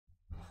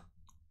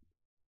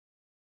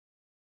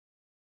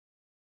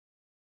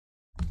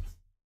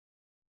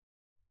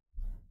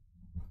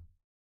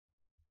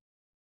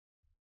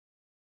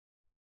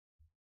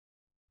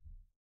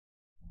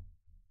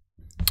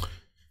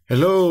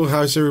Hello,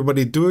 how's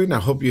everybody doing? I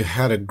hope you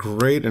had a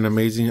great and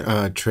amazing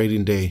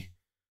trading day.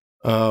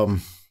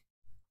 Let's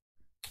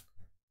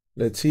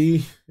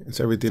see, is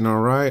everything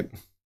all right?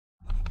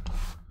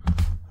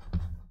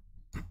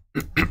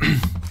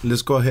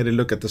 Let's go ahead and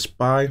look at the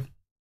SPY.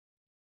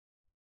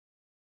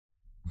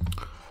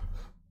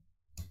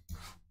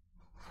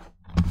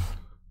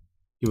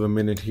 Give a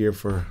minute here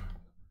for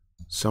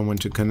someone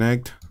to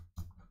connect.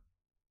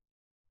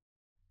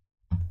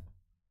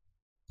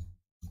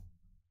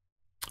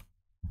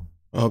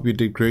 I hope you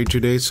did great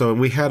today. So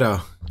we had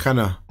a kind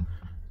of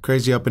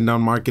crazy up and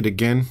down market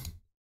again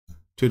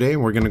today.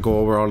 We're going to go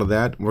over all of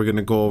that. We're going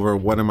to go over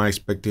what am I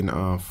expecting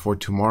for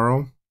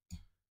tomorrow.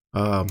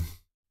 And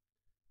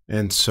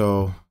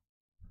so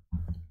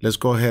let's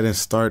go ahead and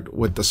start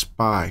with the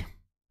SPY.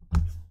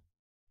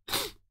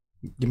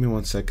 Give me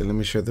 1 second. Let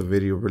me share the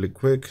video really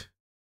quick.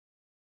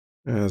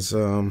 As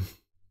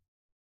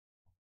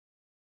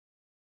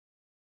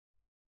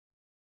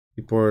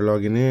people are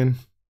logging in,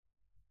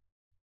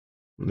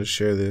 I'm going to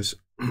share this.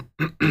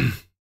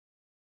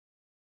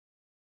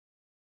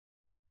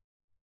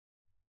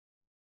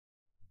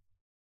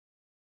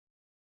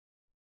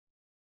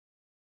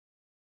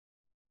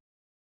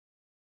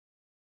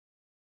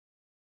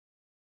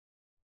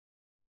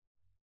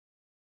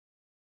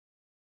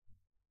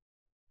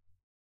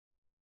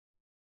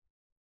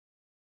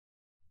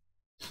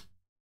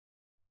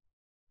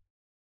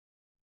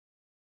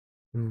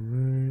 All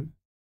right.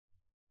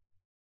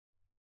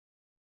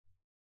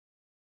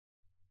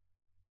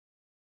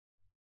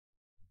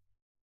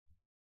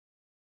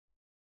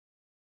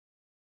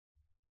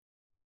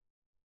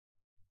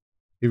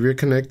 If you're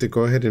connected,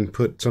 go ahead and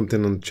put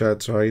something on the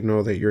chat so I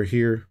know that you're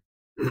here.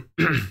 Go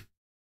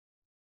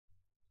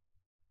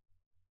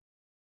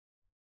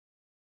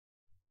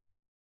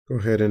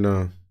ahead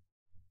and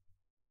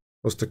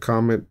post a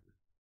comment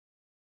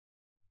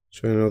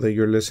so I know that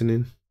you're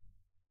listening.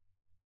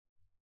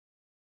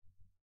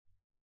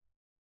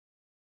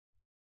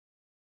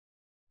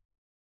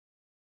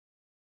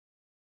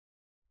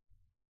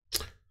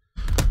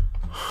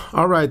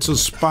 All right, so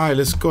SPY,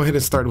 let's go ahead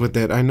and start with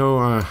that. I know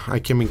I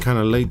came in kind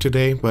of late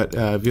today, but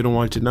if you don't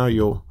watch it now,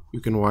 you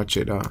can watch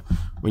it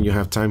when you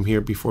have time here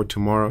before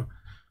tomorrow,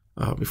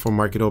 before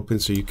market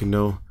opens, so you can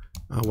know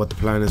what the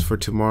plan is for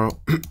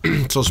tomorrow.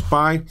 So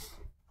SPY,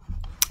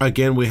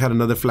 again, we had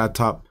another flat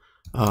top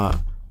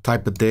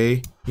type of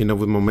day, you know,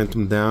 with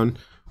momentum down.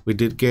 We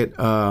did get,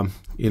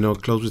 you know,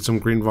 close with some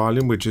green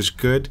volume, which is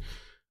good.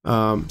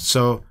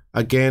 So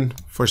again,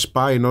 for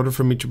SPY, in order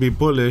for me to be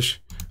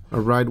bullish, all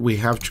right, we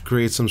have to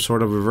create some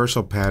sort of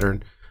reversal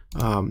pattern.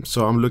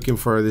 So I'm looking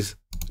for this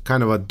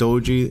kind of a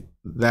doji,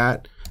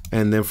 that,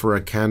 and then for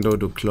a candle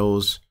to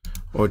close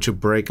or to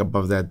break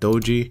above that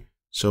doji,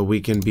 so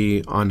we can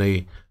be on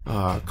a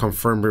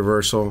confirmed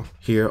reversal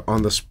here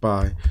on the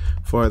SPY.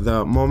 For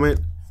the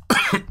moment,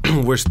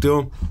 we're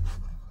still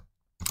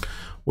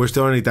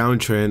on a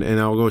downtrend, and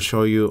I'll go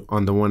show you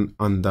on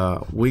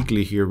the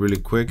weekly here really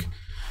quick.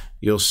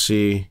 You'll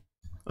see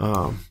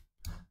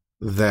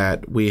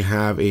that we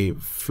have a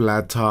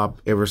flat top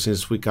ever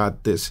since we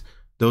got this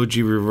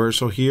doji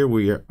reversal here.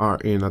 We are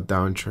in a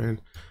downtrend.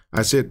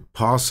 I said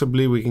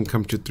possibly we can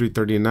come to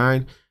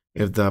 339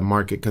 if the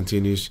market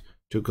continues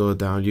to go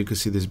down. You can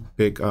see this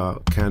big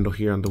candle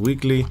here on the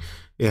weekly.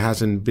 It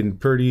hasn't been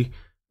pretty,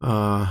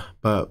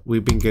 but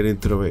we've been getting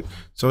through it.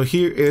 So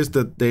here is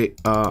the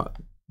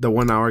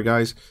 1 hour,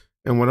 guys,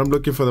 and what I'm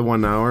looking for the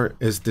 1 hour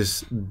is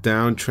this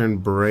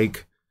downtrend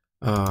break.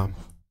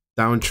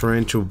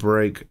 Downtrend to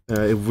break.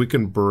 If we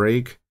can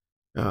break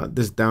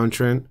this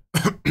downtrend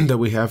that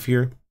we have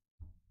here,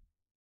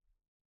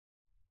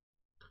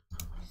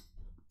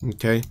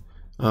 okay,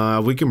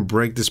 we can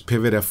break this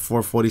pivot at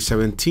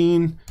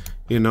 440.17.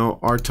 You know,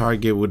 our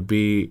target would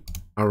be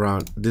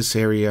around this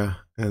area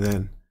and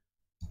then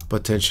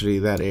potentially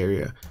that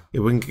area.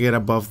 If we can get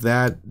above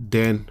that,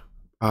 then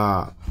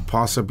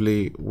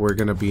possibly we're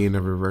gonna be in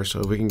a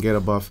reversal. If we can get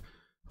above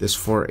this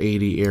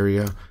 480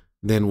 area,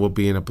 then we'll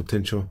be in a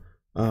potential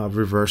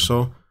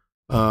reversal.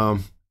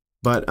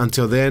 But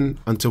until then,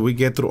 until we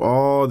get through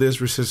all this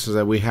resistance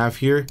that we have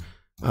here,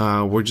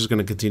 we're just going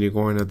to continue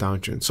going a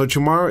downtrend. So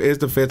tomorrow is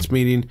the Fed's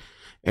meeting,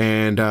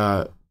 and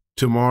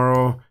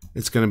tomorrow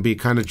it's going to be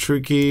kind of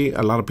tricky.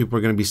 A lot of people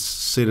are going to be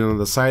sitting on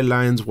the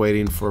sidelines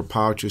waiting for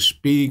Powell to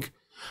speak.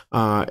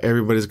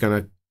 Everybody's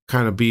going to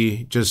kind of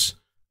be just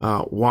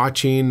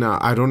watching.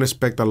 I don't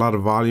expect a lot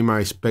of volume. I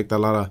expect a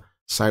lot of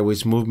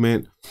sideways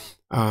movement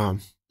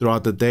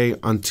throughout the day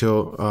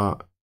until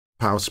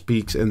Powell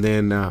speaks, and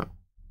then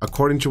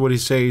according to what he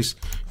says,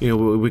 you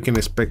know, we can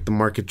expect the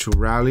market to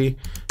rally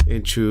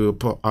into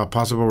a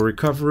possible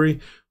recovery,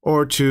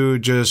 or to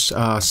just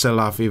sell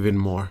off even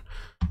more.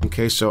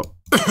 Okay, so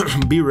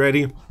be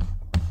ready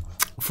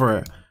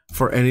for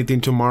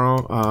anything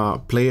tomorrow.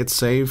 Play it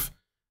safe.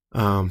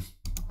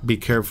 Be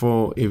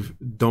careful.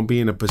 Don't be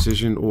in a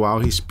position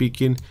while he's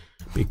speaking,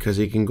 because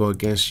he can go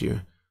against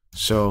you.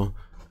 So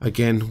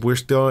again, we're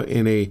still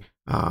in a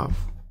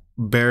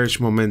bearish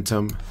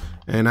momentum,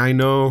 and I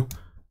know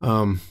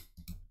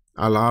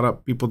A lot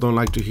of people don't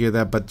like to hear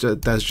that, but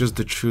that's just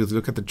the truth.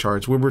 Look at the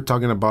charts. We were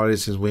talking about it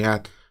since we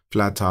had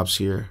flat tops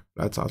here,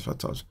 flat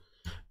tops.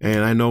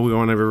 And I know we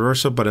want a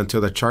reversal, but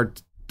until the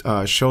chart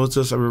shows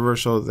us a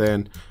reversal,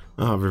 then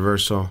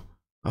reversal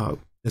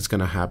it's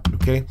gonna happen.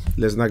 Okay,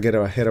 let's not get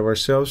ahead of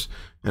ourselves,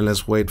 and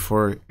let's wait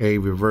for a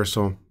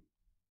reversal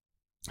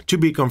to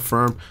be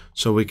confirmed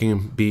so we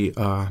can be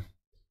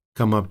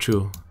come up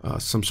to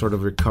some sort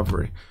of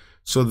recovery.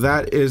 So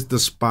that is the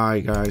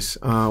SPY, guys.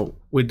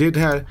 We did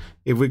have,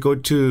 if we go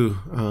to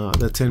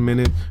the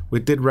 10-minute, we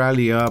did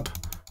rally up.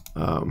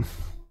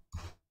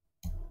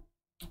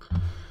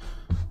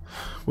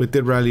 We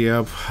did rally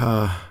up.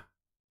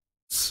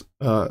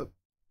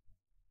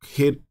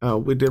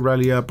 We did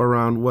rally up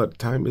around, what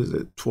time is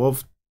it?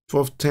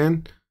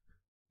 12:10.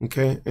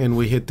 Okay, and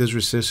we hit this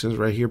resistance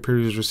right here,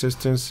 previous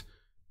resistance.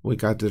 We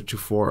got there to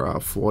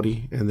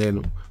 440, and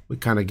then we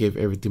kind of gave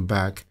everything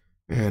back.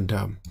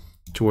 And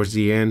towards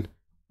the end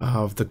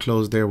of the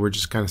close there, we're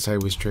just kind of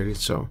sideways traded.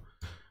 So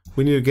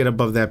we need to get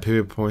above that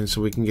pivot point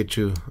so we can get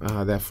to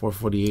that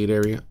 448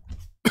 area.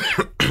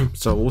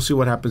 So we'll see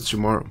what happens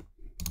tomorrow.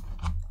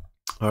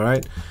 All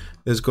right,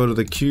 let's go to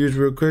the Qs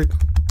real quick.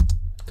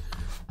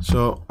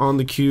 So on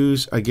the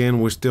Qs, again,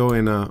 we're still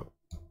in a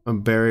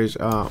bearish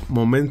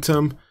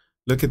momentum.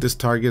 Look at these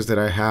targets that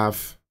I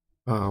have.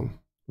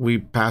 We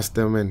passed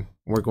them and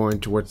we're going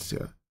towards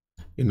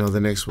the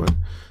next one.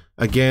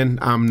 Again,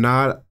 I'm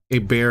not a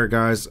bear,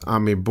 guys.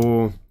 I'm a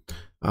bull.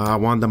 I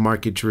want the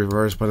market to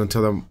reverse, but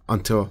until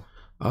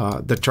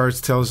the charts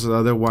tells us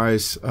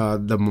otherwise,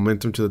 the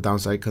momentum to the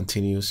downside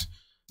continues.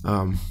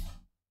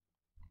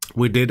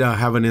 We did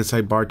have an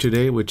inside bar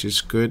today, which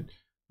is good.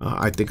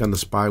 I think on the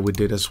SPY we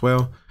did as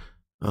well.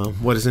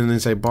 What is an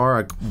inside bar?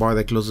 A bar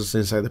that closes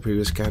inside the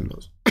previous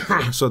candles.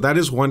 So that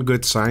is one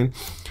good sign.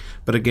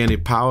 But again,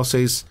 if Powell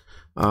says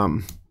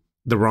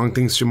the wrong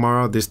things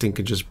tomorrow, this thing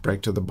could just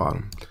break to the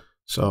bottom.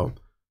 So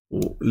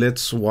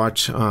let's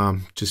watch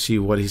to see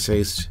what he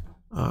says,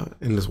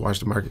 and let's watch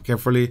the market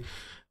carefully.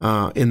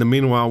 In the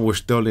meanwhile, we're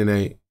still in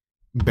a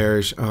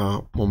bearish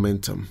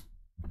momentum.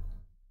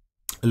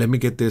 Let me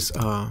get this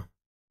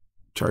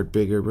chart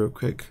bigger real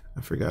quick.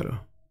 I forgot to.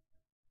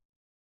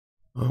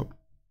 Oh.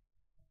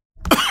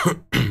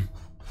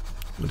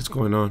 What is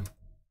going on?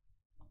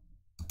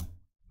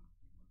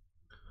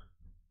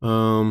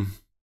 How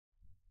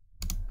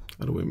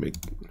do we make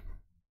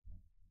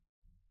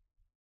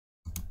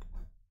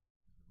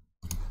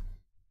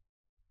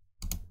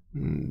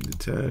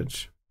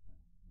detach?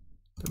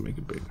 To make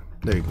it big.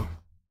 There you go.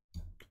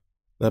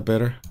 That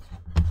better?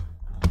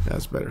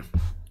 That's better.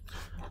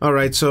 All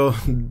right, so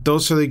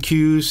those are the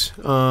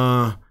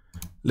Qs.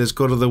 Let's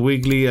go to the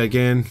weekly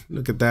again.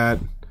 Look at that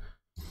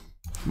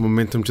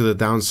momentum to the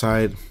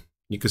downside.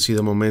 You can see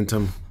the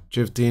momentum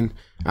shifting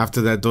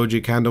after that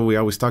doji candle we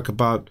always talk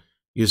about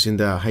using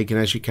the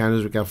Heikin-Ashi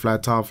candles. We got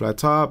flat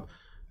top,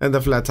 and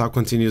the flat top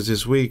continues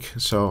this week.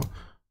 So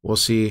we'll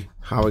see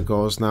how it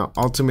goes. Now,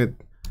 ultimate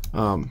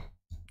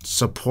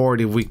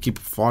support, if we keep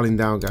falling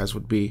down, guys,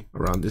 would be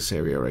around this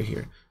area right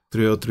here,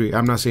 303.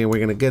 I'm not saying we're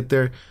gonna get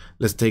there.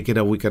 Let's take it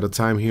a week at a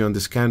time here on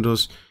these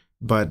candles,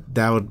 but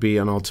that would be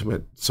an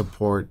ultimate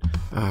support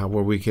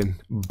where we can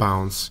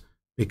bounce,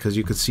 because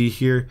you could see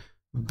here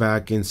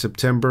back in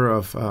September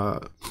of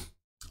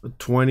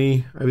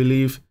 20, I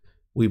believe,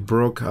 we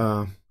broke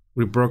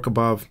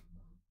above.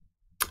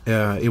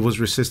 It was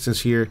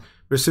resistance here,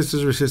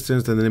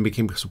 resistance, and then it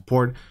became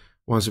support.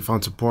 Once we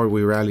found support,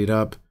 we rallied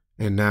up,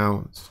 and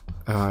now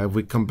if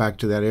we come back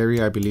to that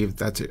area, I believe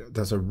that's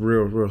a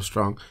real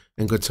strong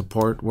and good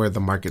support where the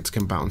markets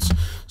can bounce.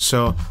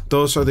 So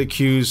those are the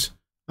Qs.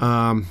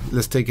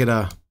 Let's take it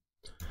a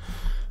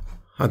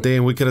day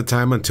and week at a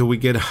time until we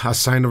get a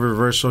sign of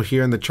reversal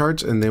here in the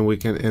charts, and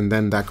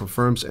then that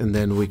confirms, and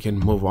then we can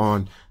move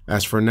on.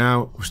 As for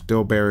now, we're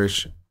still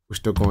bearish. We're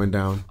still going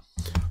down.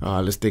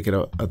 Let's take it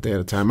a day at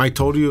a time. I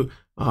told you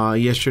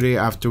yesterday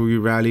after we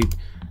rallied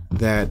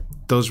that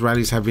those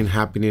rallies have been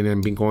happening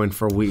and been going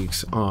for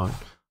weeks on.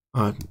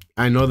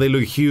 I know they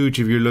look huge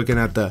if you're looking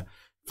at the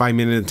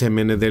 5-minute and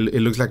 10-minute. It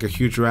looks like a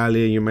huge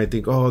rally, and you might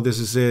think, oh, this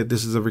is it.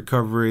 This is a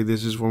recovery.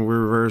 This is when we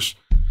reverse.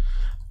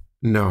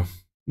 No.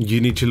 You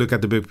need to look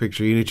at the big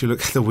picture. You need to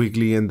look at the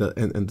weekly and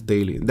the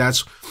daily.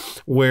 That's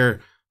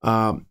where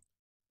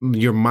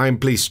your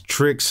mind plays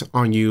tricks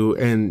on you,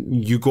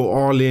 and you go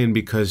all in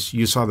because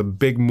you saw the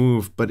big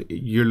move, but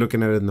you're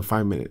looking at it in the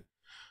 5-minute.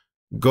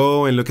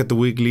 Go and look at the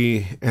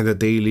weekly and the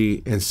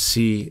daily and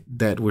see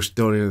that we're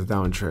still in a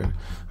downtrend.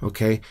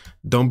 Okay,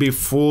 don't be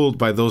fooled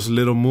by those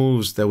little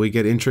moves that we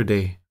get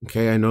intraday.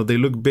 Okay, I know they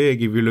look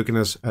big if you're looking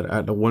at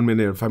a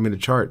 1-minute or 5-minute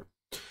chart,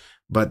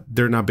 but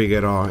they're not big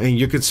at all. And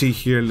you can see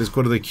here, let's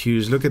go to the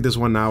Qs. Look at this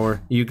 1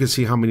 hour. You can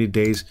see how many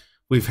days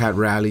we've had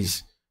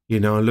rallies. You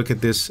know, look at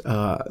this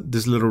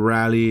this little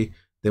rally.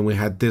 Then we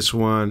had this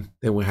one.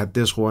 Then we had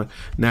this one.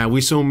 Now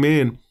we zoom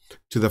in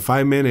to the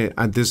 5-minute,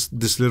 and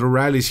this little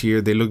rallies here.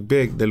 They look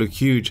big. They look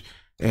huge,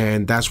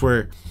 and that's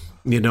where,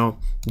 you know,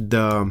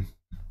 the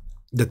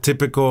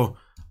typical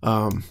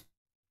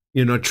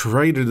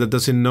trader that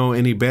doesn't know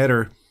any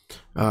better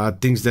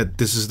thinks that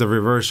this is the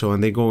reversal,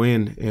 and they go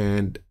in,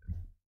 and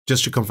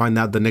just to come find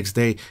out the next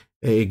day,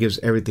 it gives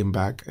everything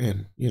back,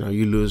 and you know,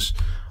 you lose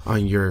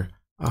on your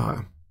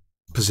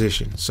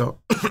position. So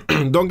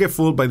don't get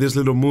fooled by these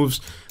little moves.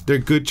 They're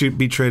good to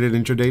be traded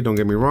intraday, don't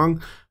get me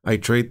wrong. I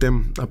trade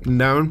them up and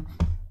down,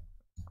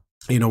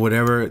 you know,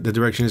 whatever the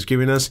direction is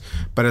giving us.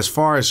 But as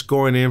far as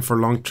going in for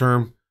long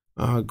term,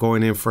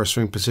 going in for a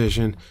swing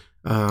position,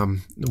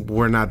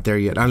 we're not there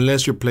yet.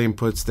 Unless you're playing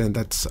puts, then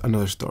that's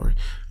another story,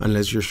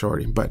 unless you're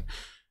shorting. But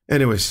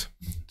anyways,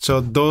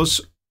 so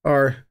those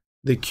are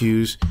the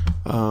cues.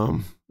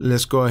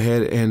 Let's go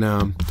ahead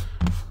and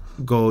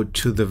go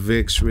to the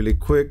VIX really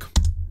quick.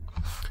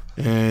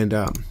 And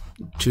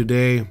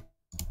today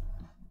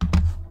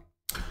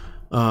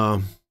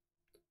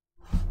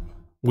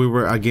we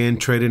were again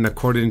trading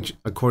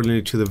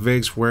accordingly to the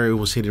VIX, where it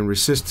was hitting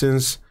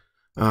resistance,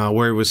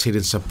 where it was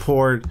hitting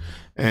support,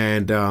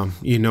 and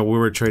you know, we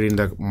were trading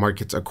the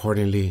markets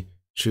accordingly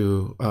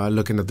to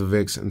looking at the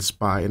VIX and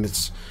SPY. And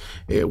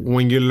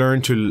when you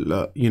learn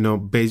to you know,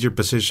 base your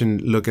position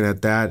looking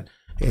at that,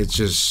 it's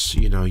just,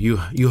 you know, you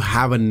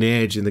have an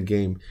edge in the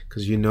game,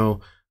 because you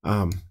know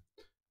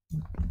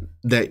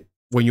that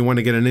when you want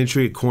to get an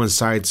entry, it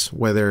coincides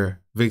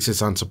whether VIX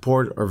is on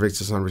support or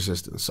VIX is on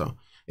resistance. So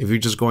if you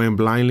just go in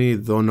blindly,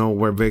 don't know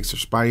where VIX or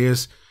SPY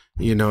is,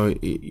 you know,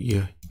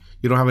 you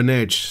don't have an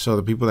edge. So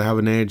the people that have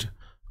an edge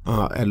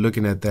at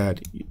looking at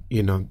that,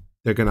 you know,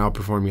 they're gonna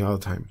outperform you all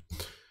the time.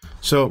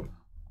 So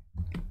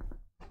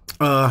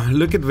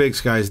look at VIX,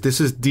 guys.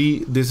 This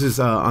is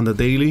on the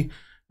daily.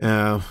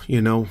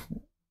 You know,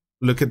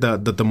 look at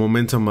the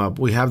momentum up.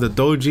 We have the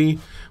doji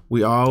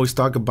we always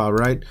talk about,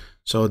 right?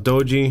 So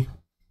doji,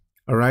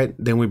 all right,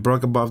 then we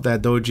broke above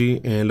that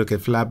doji, and look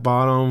at flat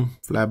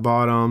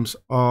bottoms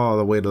all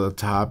the way to the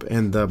top,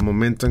 and the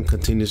momentum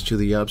continues to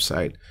the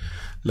upside.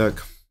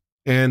 Look,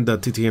 and the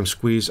TTM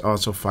squeeze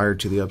also fired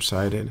to the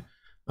upside, and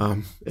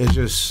it's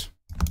just,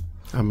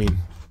 I mean,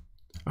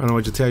 I don't know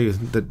what to tell you.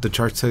 The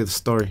charts tell you the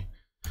story.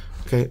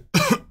 Okay.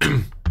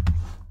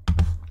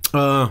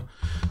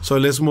 So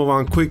let's move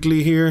on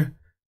quickly here.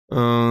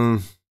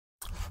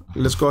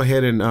 Let's go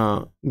ahead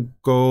and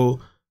go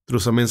through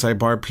some inside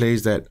bar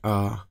plays that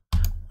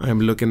I'm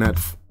looking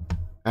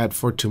at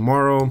for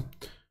tomorrow.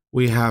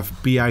 We have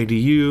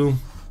BIDU.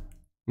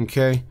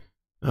 Okay.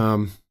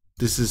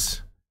 This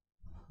is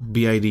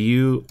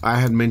BIDU. I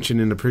had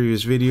mentioned in the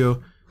previous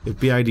video, if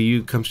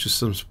BIDU comes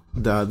to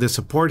the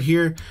support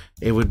here,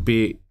 it would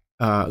be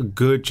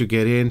good to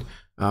get in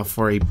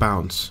for a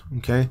bounce.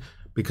 Okay,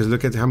 because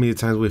look at how many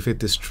times we've hit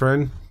this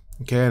trend.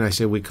 Okay, and I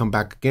said we come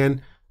back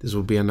again, this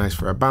will be a nice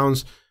for a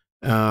bounce.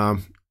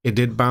 It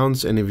did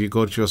bounce, and if you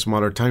go to a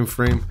smaller time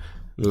frame,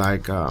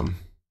 like a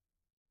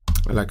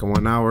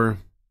 1 hour,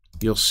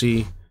 you'll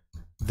see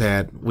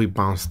that we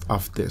bounced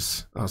off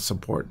this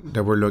support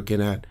that we're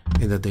looking at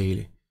in the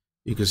daily.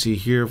 You can see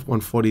here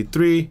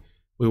 143,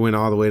 we went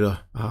all the way to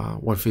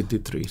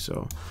 153.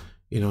 So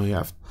you know, you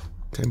have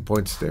 10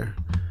 points there.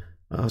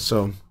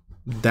 So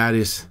that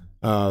is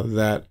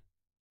that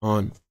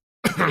on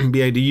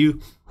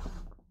BIDU.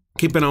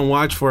 Keep it on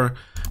watch for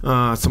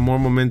some more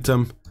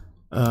momentum,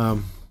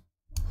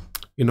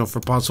 you know, for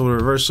possible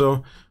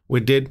reversal. We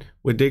did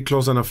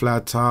close on a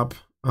flat top,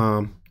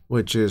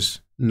 which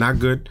is not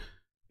good,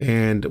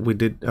 and we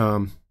did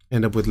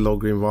end up with low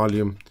green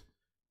volume.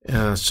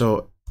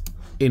 So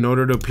in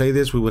order to play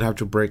this, we would have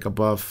to break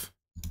above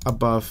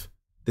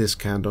this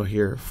candle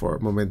here for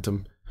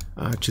momentum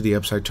to the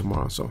upside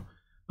tomorrow. So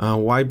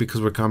why?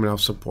 Because we're coming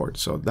off support.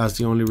 So that's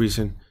the only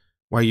reason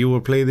why you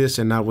will play this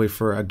and not wait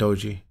for a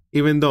doji.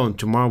 Even though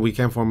tomorrow we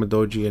can form a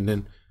doji and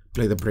then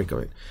play the break of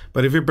it.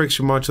 But if it breaks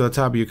tomorrow to the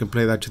top, you can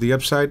play that to the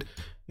upside,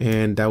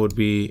 and that would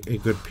be a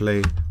good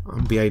play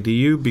on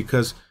BIDU,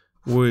 because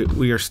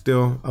we are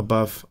still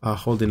above,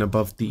 holding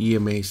above the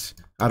EMAs.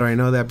 How do I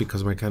know that?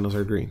 Because my candles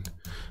are green.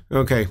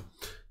 Okay,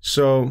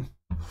 so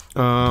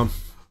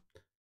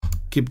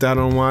keep that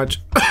on watch.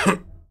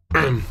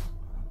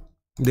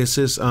 This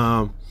is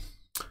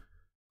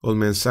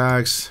Goldman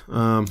Sachs.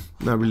 Not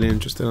really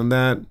interested on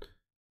that.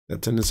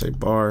 That's an inside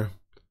bar.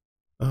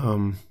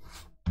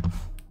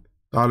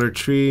 Dollar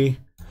Tree.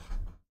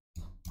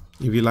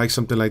 If you like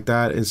something like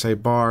that,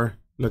 inside bar,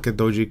 look at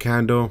doji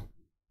candle.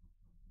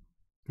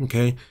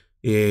 Okay,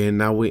 and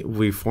now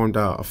we formed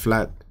a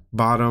flat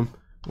bottom,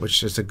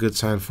 which is a good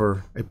sign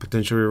for a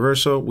potential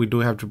reversal. We do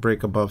have to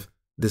break above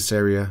this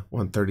area,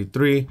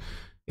 133.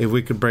 If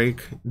we could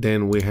break,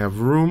 then we have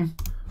room,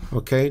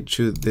 okay,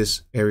 to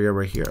this area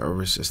right here, our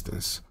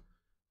resistance.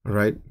 All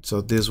right,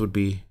 so this would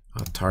be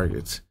our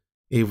targets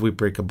if we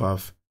break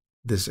above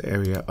this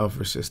area of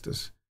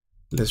resistance.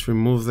 Let's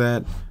remove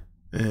that,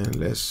 and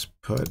let's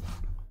put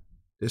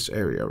this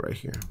area right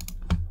here.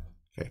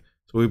 Okay,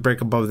 so we break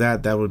above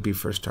that, that would be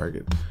first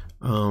target.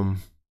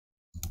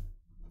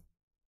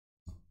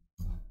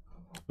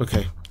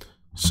 Okay,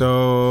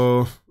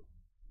 so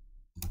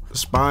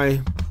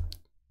SPY,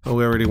 oh,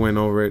 we already went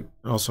over it.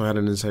 Also had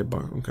an inside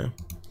bar. Okay,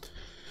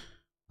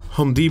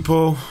 Home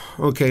Depot.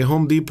 Okay,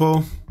 Home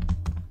Depot.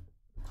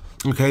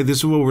 Okay, this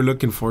is what we're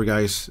looking for,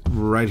 guys,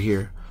 right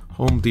here.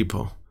 Home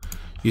Depot.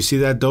 You see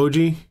that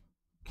doji?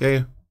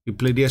 Okay, we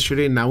played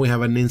yesterday. Now we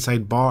have an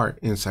inside bar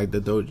inside the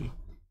doji.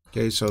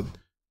 Okay, so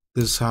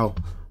this is how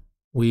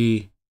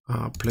we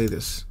play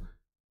this.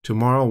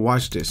 Tomorrow,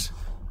 watch this.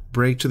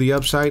 Break to the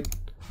upside,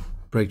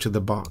 break to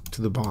the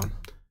bottom.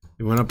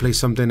 You want to play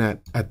something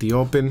at the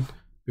open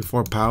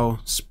before Powell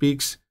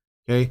speaks.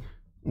 Okay,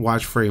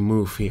 watch for a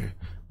move here.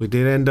 We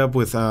did end up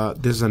with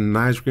this is a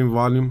nice green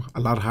volume,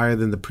 a lot higher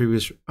than the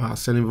previous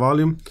selling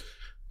volume.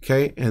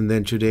 Okay, and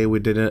then today we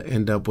did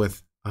end up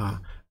with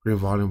green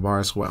volume bar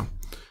as well.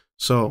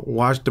 So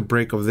watch the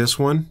break of this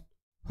one.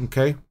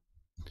 Okay,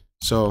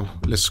 so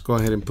let's go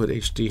ahead and put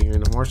HD here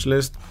in the watch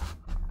list.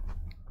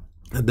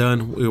 And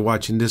then we're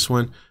watching this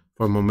one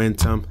for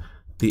momentum.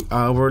 The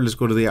hour, let's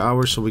go to the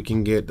hour so we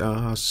can get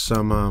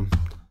some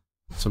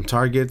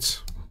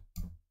targets.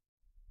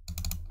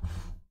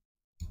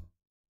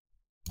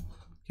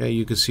 Okay,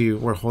 you can see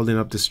we're holding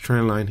up this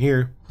trend line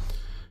here,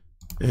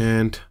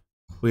 and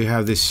we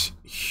have this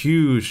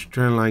huge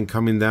trend line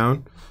coming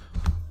down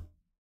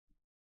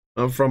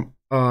from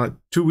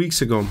 2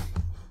 weeks ago.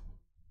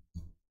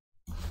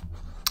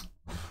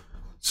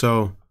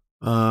 So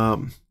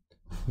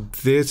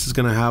this is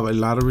gonna have a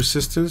lot of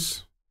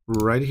resistance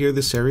right here,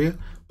 this area.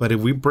 But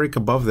if we break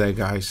above that,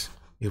 guys,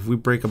 if we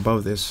break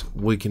above this,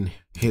 we can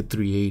hit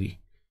 380.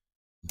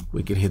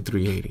 We can hit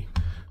 380.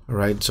 All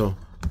right, so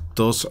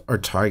those are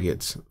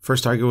targets.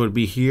 First target would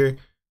be here,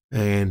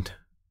 and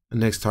the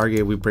next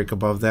target we break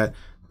above that.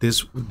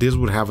 This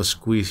would have a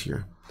squeeze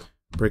here.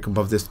 Break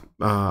above this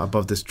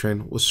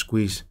trend will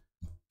squeeze.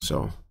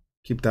 So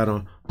keep that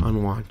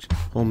on watch.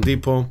 Home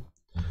Depot.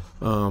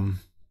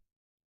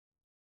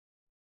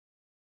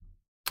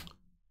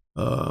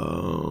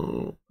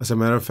 As a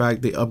matter of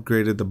fact, they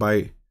upgraded the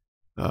buy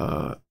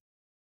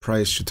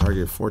price to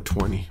target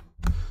 420.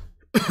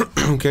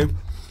 Okay,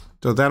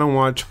 so that on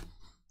watch.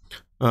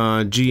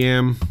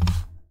 GM.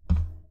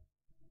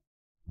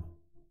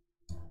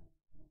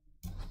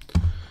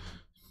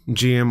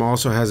 GM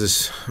also has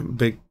this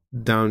big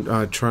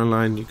down trend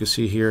line you can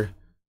see here.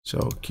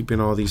 So keeping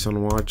all these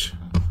on watch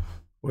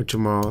for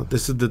tomorrow.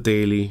 This is the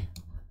daily.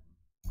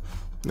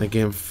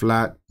 Again,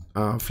 flat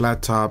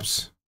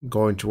tops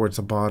going towards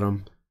the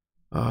bottom.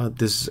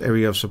 This is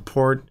area of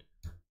support.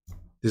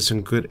 There's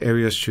some good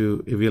areas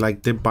to, if you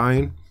like dip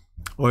buying,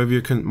 or if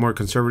you're more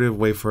conservative,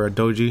 wait for a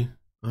doji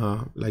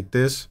like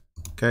this.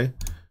 Okay,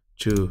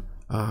 to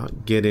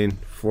get in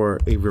for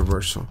a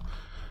reversal.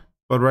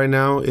 But right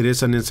now it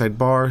is an inside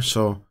bar,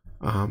 so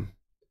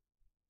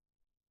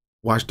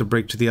watch the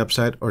break to the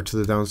upside or to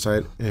the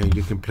downside, and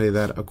you can play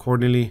that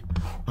accordingly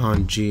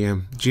on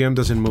GM. GM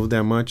doesn't move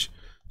that much,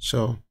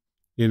 so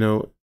you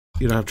know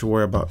you don't have to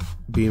worry about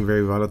being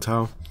very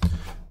volatile.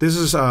 This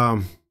is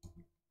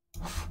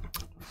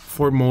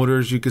Ford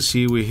Motors. You can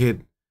see we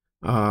hit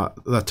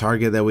the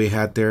target that we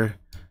had there,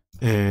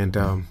 and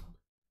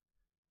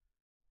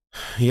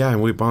yeah,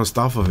 and we bounced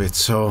off of it.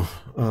 So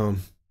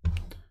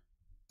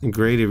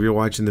great if you're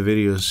watching the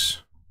videos.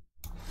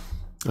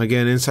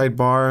 Again, inside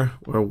bar,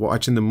 we're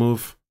watching the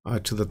move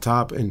to the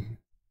top and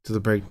to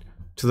the break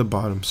to the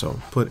bottom. So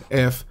put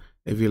F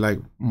if you like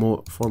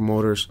Ford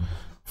Motors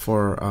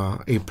for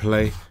a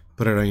play.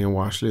 Put it on your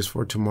watch list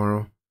for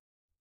tomorrow.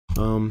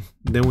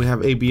 Then we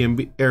have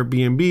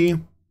Airbnb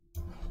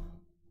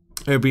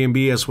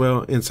as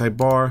well, inside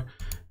bar.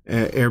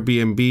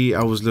 Airbnb,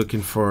 I was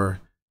looking for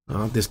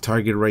this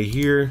target right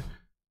here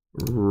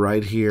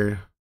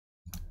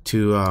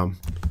to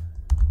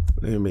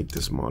let me make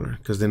this smaller,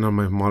 because then on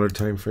my smaller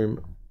time frame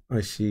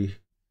I see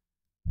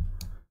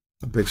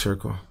a big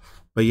circle.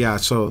 But yeah,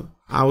 so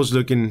I was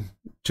looking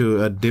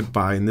to dip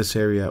buy in this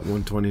area at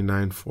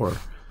 129 for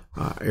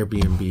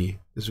Airbnb.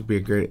 This would be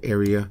a great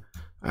area,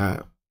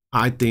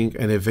 I think.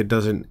 And if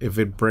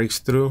it breaks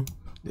through,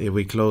 if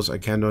we close a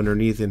candle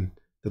underneath in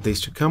the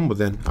days to come, but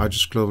then I'll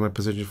just close my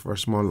position for a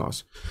small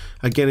loss.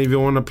 Again, if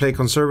you want to play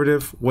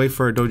conservative, wait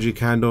for a doji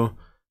candle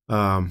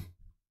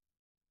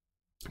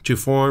to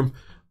form,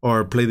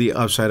 or play the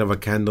upside of a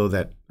candle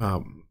that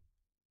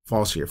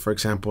falls here. For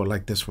example,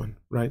 like this one,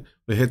 right?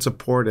 We hit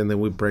support and then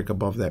we break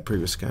above that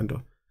previous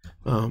candle.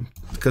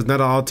 Because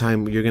not all the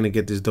time you're gonna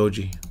get this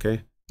doji,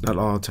 okay? Not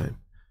all the time,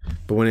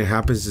 but when it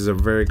happens, it's a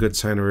very good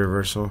sign of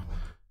reversal.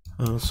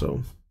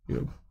 So you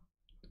know,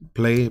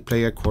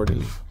 play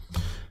accordingly.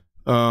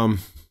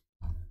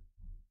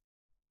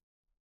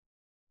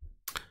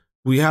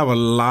 We have a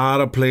lot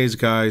of plays,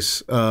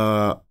 guys,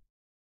 that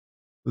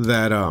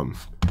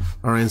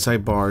are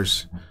inside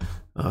bars.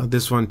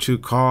 This one too,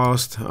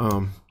 cost.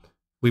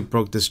 We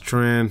broke this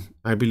trend.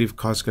 I believe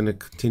cost going to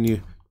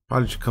continue,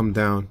 probably to come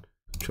down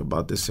to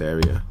about this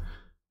area,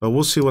 but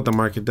we'll see what the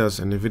market does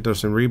and if it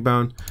doesn't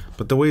rebound.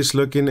 But the way it's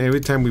looking, every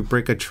time we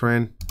break a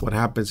trend, what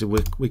happens is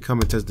we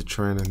come and test the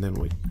trend and then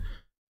we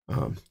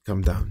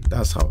come down.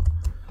 That's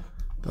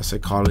the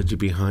psychology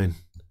behind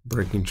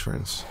breaking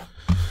trends.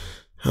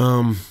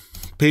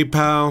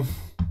 PayPal.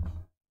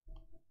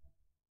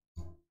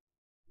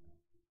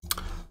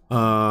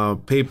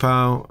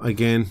 PayPal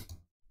again,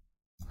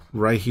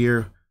 right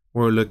here.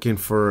 we're looking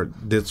for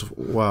this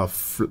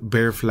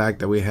bear flag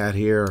that we had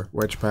here, or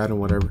wedge pattern,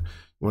 whatever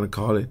you want to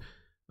call it.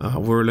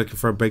 We're looking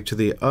for a break to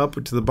the up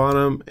or to the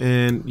bottom,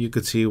 and you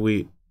could see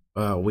we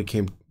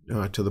came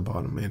to the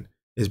bottom, and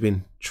it's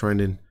been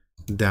trending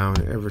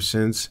down ever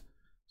since.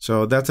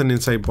 So that's an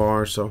inside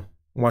bar. So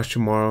watch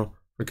tomorrow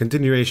for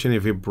continuation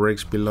if it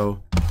breaks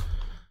below.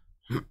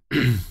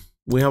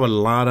 We have a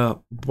lot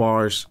of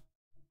bars,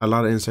 a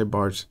lot of inside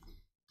bars.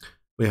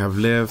 We have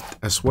lift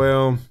as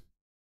well.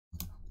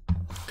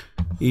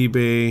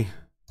 eBay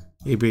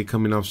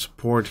coming off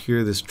support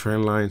here, this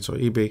trend line. So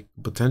eBay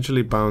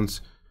potentially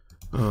bounce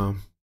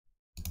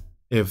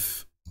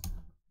if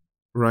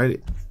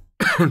right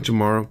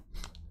tomorrow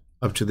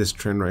up to this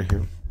trend right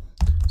here.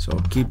 So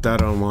keep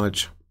that on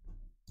watch.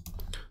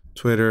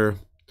 Twitter.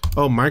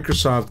 Oh,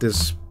 Microsoft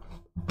is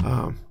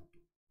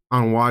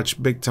on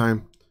watch big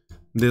time.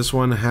 This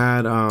one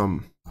had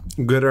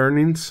good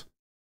earnings,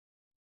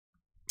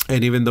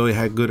 and even though it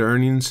had good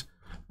earnings,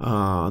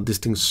 this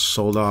thing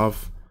sold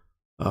off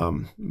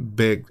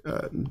big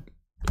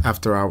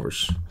after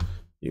hours.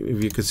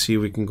 If you could see,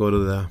 we can go to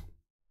the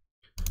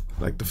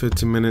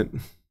 15-minute.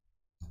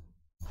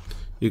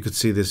 You could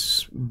see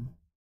this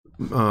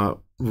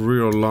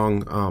real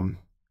long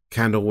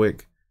candle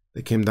wick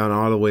that came down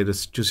all the way to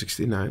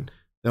 269.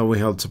 Then we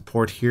held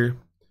support here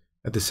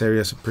at this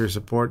area, superior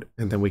support,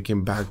 and then we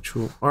came back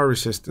to our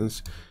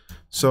resistance.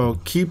 So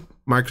keep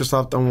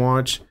Microsoft on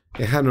watch.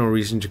 It had no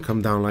reason to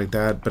come down like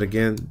that, but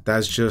again,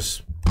 that's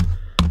just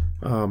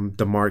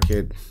the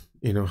market,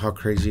 you know how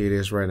crazy it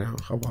is right now,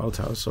 how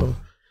volatile. So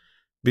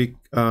be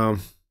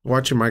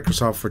watching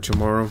Microsoft for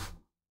tomorrow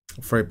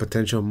for a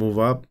potential move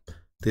up.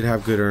 Did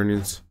have good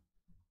earnings,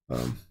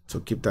 so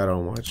keep that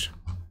on watch.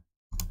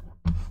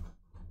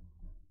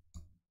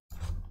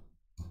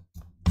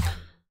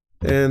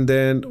 And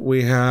then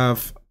we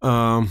have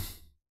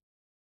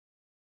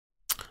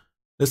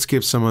let's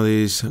skip some of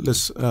these.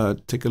 Let's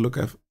take a look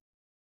at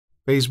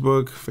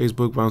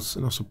Facebook bounce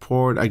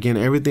support again.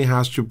 Everything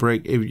has to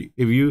break. If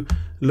you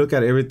look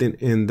at everything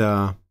in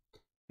the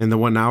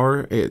 1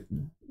 hour,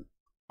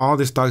 all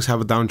the stocks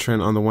have a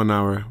downtrend on the 1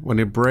 hour. When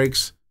it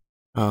breaks,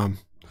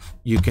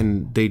 you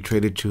can day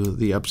trade it to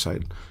the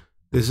upside.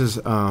 This is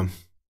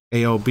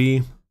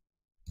ALB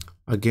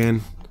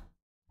again,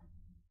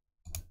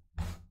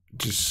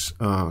 just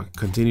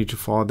continue to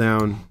fall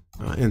down,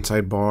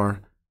 inside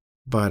bar,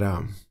 but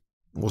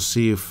we'll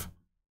see if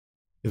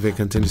it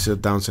continues to the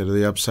downside or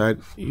the upside.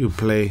 You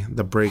play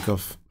the break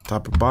of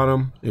top or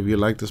bottom if you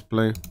like this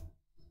play.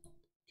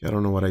 I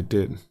don't know what I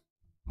did.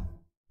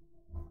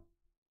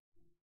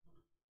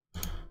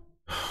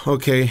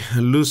 Okay,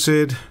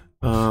 Lucid,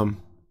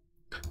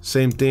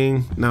 same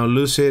thing. Now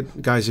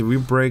Lucid, guys, if we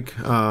break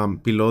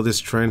below this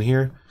trend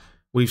here,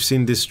 we've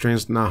seen this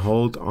trend not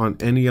hold on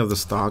any of the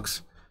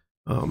stocks.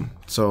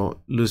 So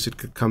Lucid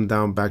could come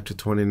down back to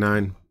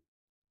 29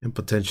 and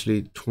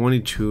potentially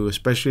 22,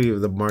 especially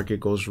if the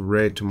market goes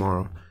red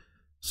tomorrow.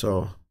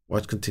 So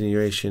watch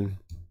continuation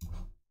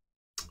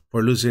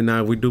for Lucid.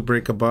 Now, if we do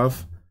break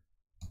above,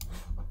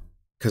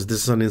 because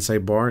this is an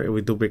inside bar, if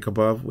we do break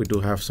above, we do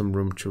have some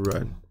room to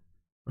run.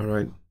 All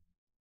right,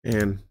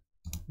 and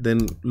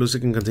then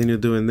Lucid can continue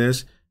doing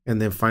this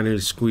and then finally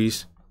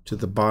squeeze to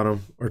the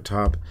bottom or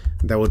top.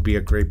 That would be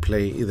a great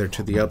play either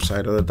to the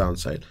upside or the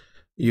downside.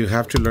 You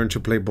have to learn to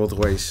play both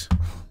ways.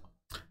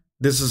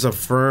 This is a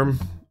firm.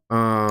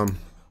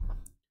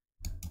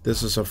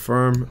 This is a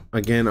firm.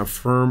 Again, a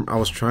firm. I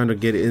was trying to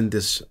get in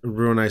this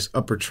real nice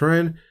upper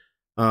trend.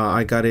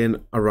 I got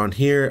in around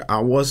here. I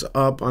was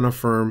up on a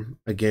firm.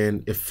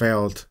 Again, it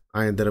failed.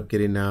 I ended up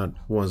getting out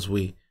once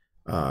we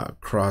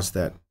crossed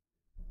that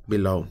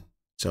below.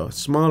 So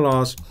small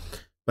loss.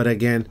 But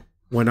again,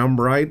 when I'm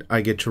right,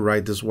 I get to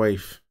ride this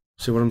wave.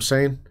 See what I'm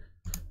saying?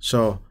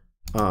 So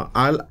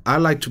I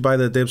like to buy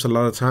the dips a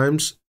lot of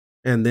times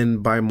and then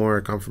buy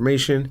more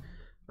confirmation.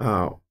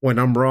 When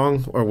I'm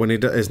wrong, or when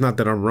it's not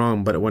that I'm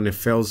wrong, but when it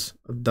fails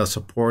the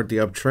support, the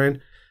uptrend,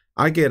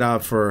 I get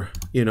out for,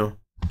 you know,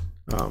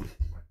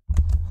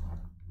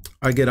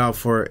 I get out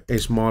for a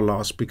small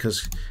loss,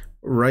 because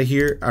right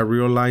here I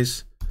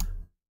realize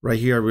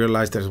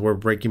that we're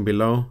breaking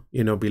below,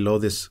 you know, below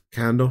this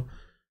candle,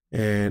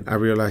 and I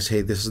realize,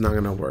 hey, this is not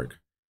gonna work.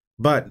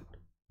 But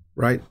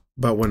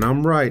when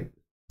I'm right,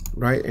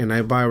 and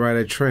I buy right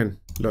at trend,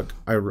 look,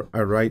 I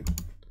write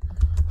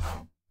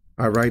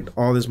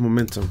all this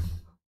momentum,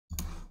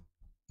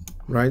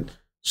 right?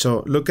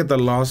 So look at the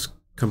loss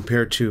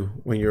compared to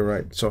when you're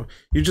right. So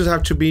you just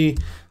have to be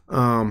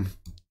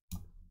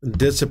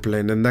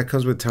disciplined, and that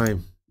comes with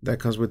time. That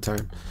comes with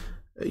time,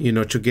 you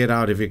know, to get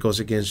out if it goes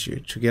against you,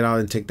 to get out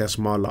and take that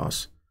small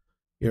loss.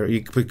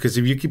 Because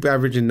if you keep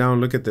averaging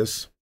down, look at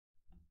this,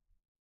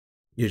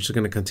 you're just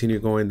going to continue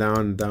going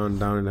down, down,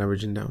 down, and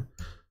averaging down.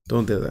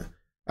 Don't do that.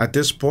 At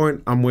this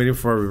point, I'm waiting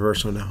for a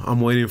reversal now.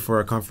 I'm waiting for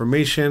a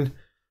confirmation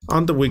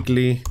on the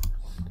weekly,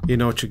 you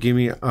know, to give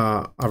me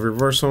a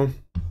reversal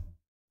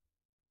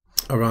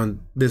around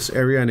this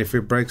area. And if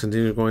it breaks and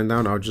continues going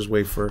down, I'll just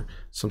wait for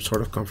some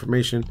sort of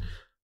confirmation.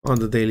 on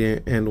the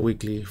daily and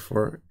weekly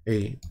for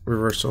a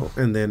reversal,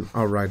 and then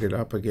I'll ride it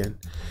up again.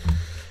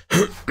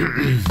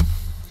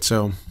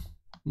 So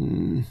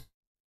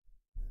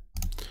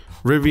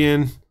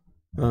Rivian,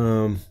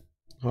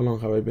 how long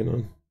have I been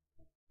on?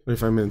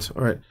 25 minutes.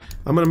 All right,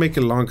 I'm gonna make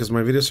it long because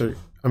my videos are,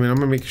 I'm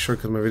gonna make it short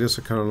because my videos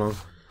are kind of long.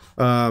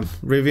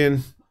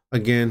 Rivian,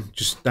 again,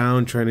 just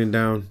down, trending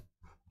down,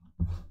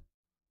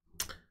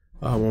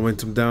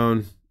 momentum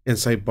down,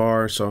 inside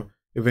bar. So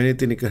if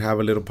anything, it could have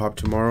a little pop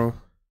tomorrow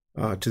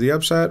to the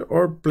upside,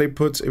 or play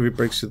puts if it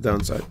breaks to the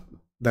downside.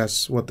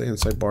 That's what the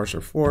inside bars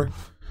are for.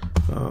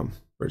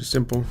 Pretty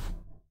simple.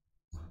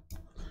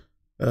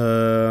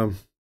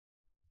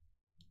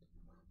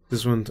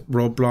 This one,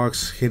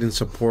 Roblox, hitting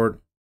support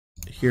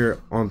here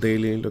on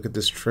daily. Look at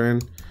this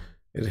trend.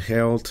 It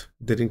held,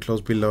 didn't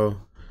close below.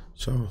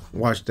 So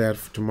watch that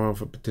for tomorrow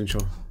for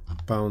potential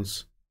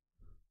bounce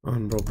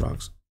on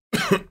Roblox.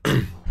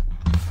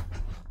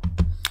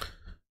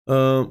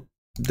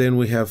 Then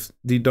we have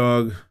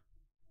D-Dog.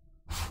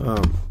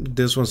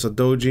 This one's a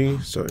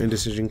doji, so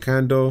indecision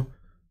candle.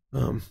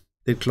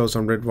 Did close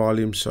on red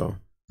volume, so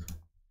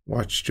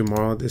watch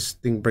tomorrow. This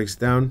thing breaks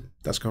down,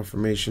 that's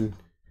confirmation,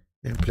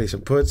 and play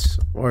some puts.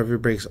 Or if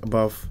it breaks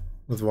above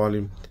with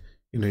volume,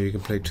 you know, you can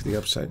play to the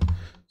upside.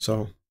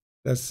 So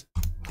that's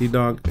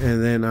D-Dog.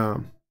 And then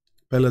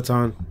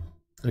Peloton,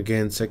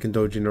 again, second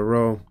doji in a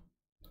row.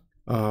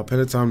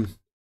 Peloton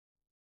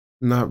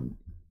not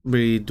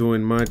really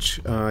doing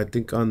much. I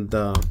think on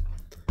the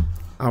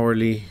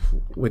hourly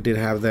we did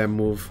have that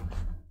move.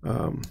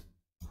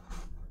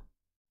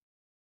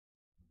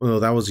 Well,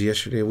 that was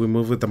yesterday. We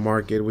moved with the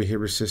market, we hit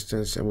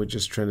resistance, and we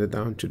just trended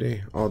down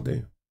today all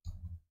day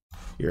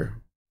here.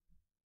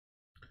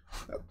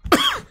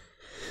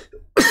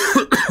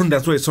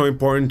 That's why it's so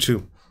important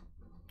to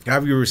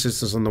have your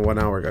resistance on the 1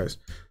 hour, guys.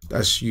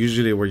 That's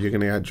usually where you're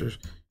gonna add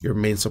your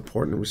main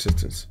support and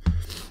resistance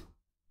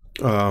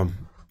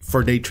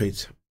for day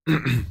trades.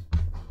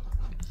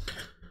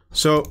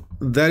 So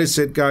that is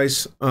it,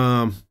 guys.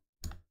 I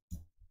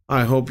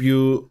hope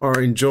you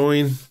are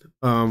enjoying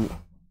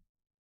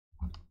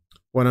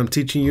what I'm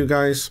teaching you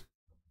guys.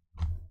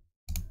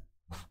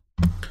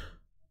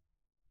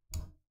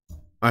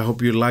 I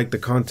hope you like the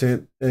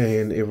content,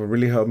 and it will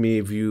really help me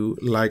if you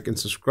like and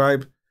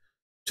subscribe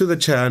to the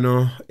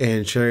channel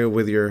and share it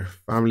with your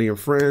family and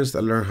friends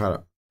that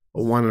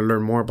want to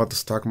learn more about the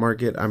stock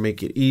market. I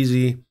make it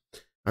easy,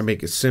 I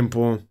make it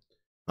simple,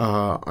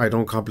 I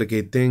don't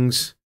complicate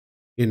things,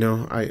 you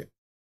know.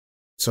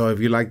 So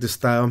if you like this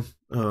style,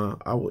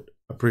 I would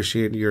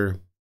appreciate your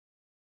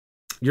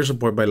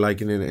support by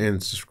liking it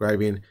and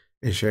subscribing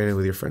and sharing it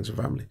with your friends and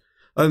family.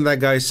 Other than that,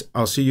 guys,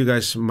 I'll see you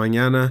guys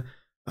mañana.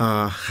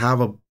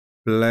 Have a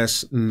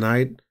blessed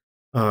night,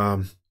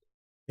 and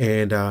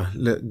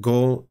let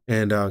go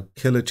and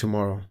kill it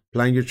tomorrow.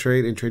 Plan your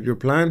trade and trade your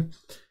plan,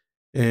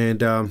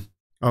 and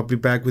I'll be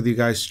back with you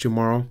guys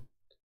tomorrow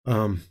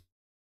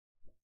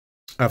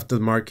after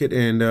the market,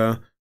 and go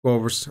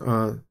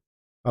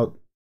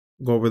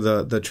over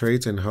the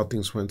trades and how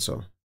things went.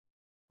 So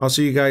I'll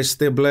see you guys.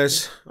 Stay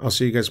blessed. I'll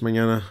see you guys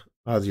mañana.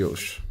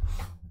 Adios.